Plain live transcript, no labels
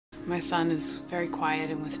My son is very quiet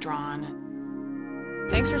and withdrawn.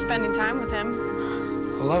 Thanks for spending time with him.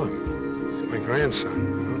 I love him. My grandson,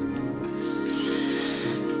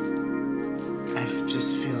 I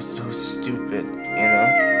just feel so stupid, you know?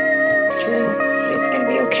 Drew, it's gonna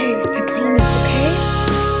be okay. I promise, okay?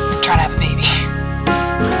 I'm trying to have a baby.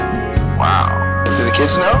 Wow. Do the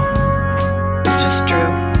kids know? Just Drew.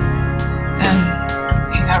 And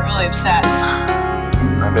he got really upset.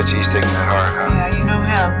 I bet you he's taking that hard, huh? Yeah, you know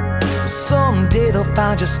him. Someday they'll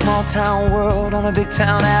find your small town world on a big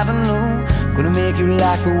town avenue. Gonna make you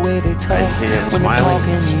like the way they talk. I see him when smiling,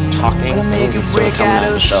 he's talking, gonna make you he's break still coming out out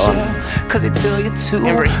of of the shell. Cause they tell you to.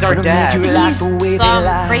 Remember, he's our Gonna dad. make you like He's the way some they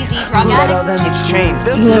lie. crazy drug addict. He's changed.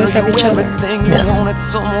 They'll You always tell have each other. everything you wanted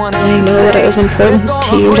someone else I know to that it was say. important to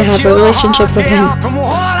you to have a relationship with him. From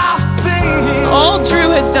what I've seen. All Drew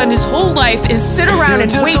has done his whole life is sit around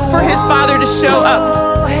and wait for his father to show up.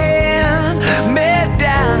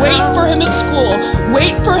 Wait for him at school.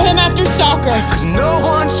 Wait for him after soccer. Cause no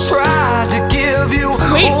one's tried to give you.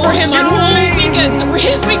 Wait for him on what you whole need. weekends. That were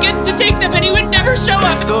his weekends to take them, and he would never show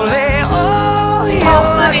up. So lay all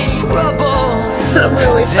your troubles. I'm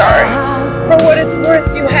really sorry. For what it's worth,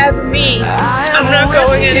 you have me. I'm not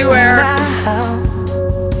going anywhere.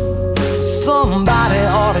 Somebody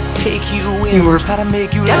ought to take you in. You were try to make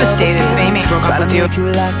you devastated love Amy broke try up with to you. make you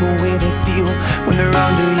like the way they feel when they're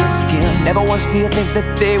under your skin. Never once do you think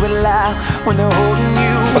that they would lie when they're holding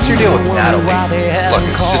you. What's your deal with Natalie? Look,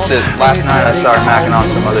 it's just that last night I saw her macking on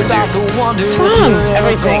some other dude. What's wrong?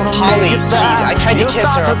 Everything. Holly, I tried to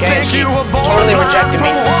kiss her, okay? And she totally rejected me.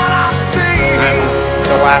 I'm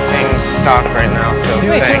the laughing stock right now, so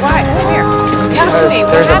thanks. Why? Come here. Talk to Because me.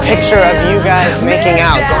 What there's a happened? picture of you guys making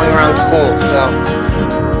out going around school, so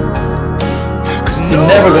You're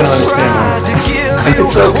never gonna understand me.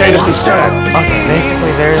 It's okay to be sad. okay,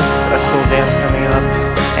 basically there's a school dance coming up,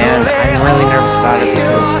 and I'm really nervous about it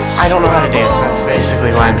because I don't know how to dance. That's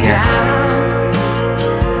basically why I'm here.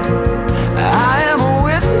 I am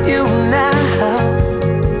with you now.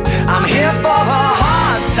 I'm here for the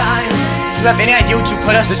hard times. Do you have any idea what you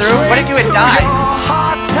put us through? What if you had died?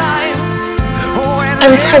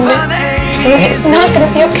 I'm pregnant. It's not gonna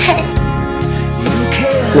be okay.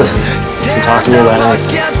 Listen, you can talk to me about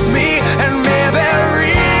anything.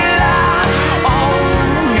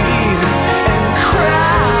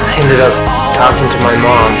 I ended up talking to my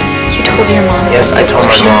mom. You told your mom. Yes, I told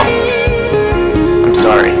my mom. I'm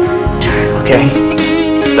sorry. Okay?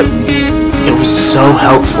 But it was so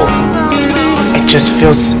helpful. It just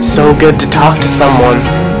feels so good to talk to someone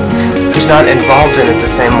who's not involved in it the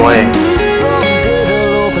same way.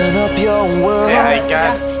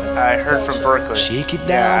 Yeah, I heard from Berkeley.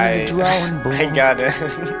 Yeah, I got it.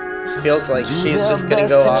 Feels like she's just gonna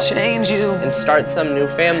go off and start some new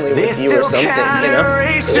family with you or something, you know?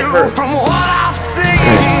 And it hurts.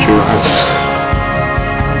 Okay, Drew,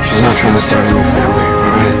 she's not trying to start a new family,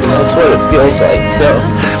 alright? That's what it feels like, so.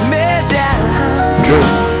 Drew.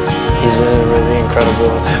 He's a really incredible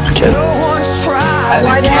kid.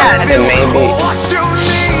 Why Dad? And maybe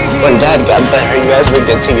when Dad got better, you guys would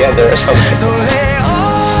get together or something.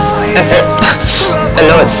 I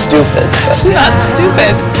know it's stupid. It's not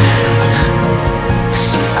stupid.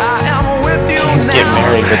 Get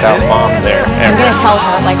married without Mom there. I'm gonna tell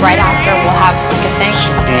her, like, right after we'll have, like, a thing or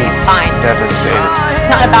something. It's fine. Devastated. It's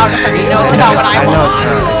not about her, you know, it's about what I I know want. it's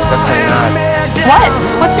not. It's definitely not. What?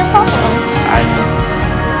 What's your problem?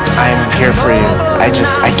 I'm here for you. I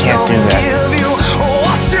can't do that.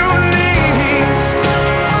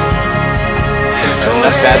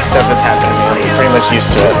 Enough bad stuff has happened to me. I'm pretty much used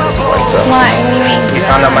to it at this point, so. Why? What do you mean? We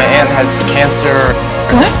found out my aunt has cancer.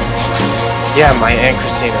 What? Yeah, my aunt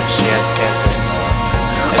Christina, she has cancer, so.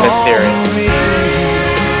 And it's serious.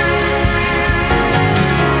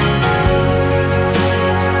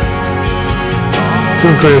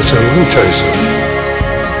 Look, grandson, let me tell you something.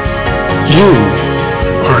 You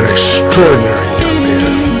are an extraordinary young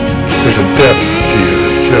man. There's a depth to you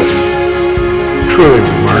that's just truly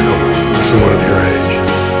remarkable for someone of your age.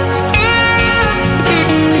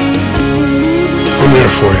 I'm there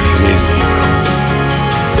for you if you need me, you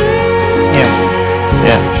know.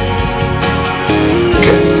 Yeah.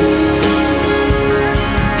 Okay.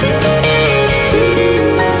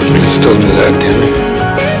 We can still do that, can we?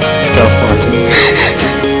 Go for it.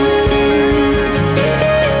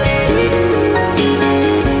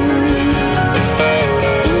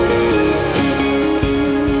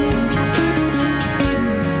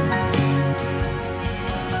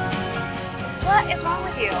 What is wrong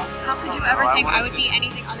with you? How could you ever think I would be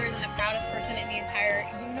anything other than the proudest person in the entire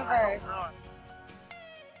universe?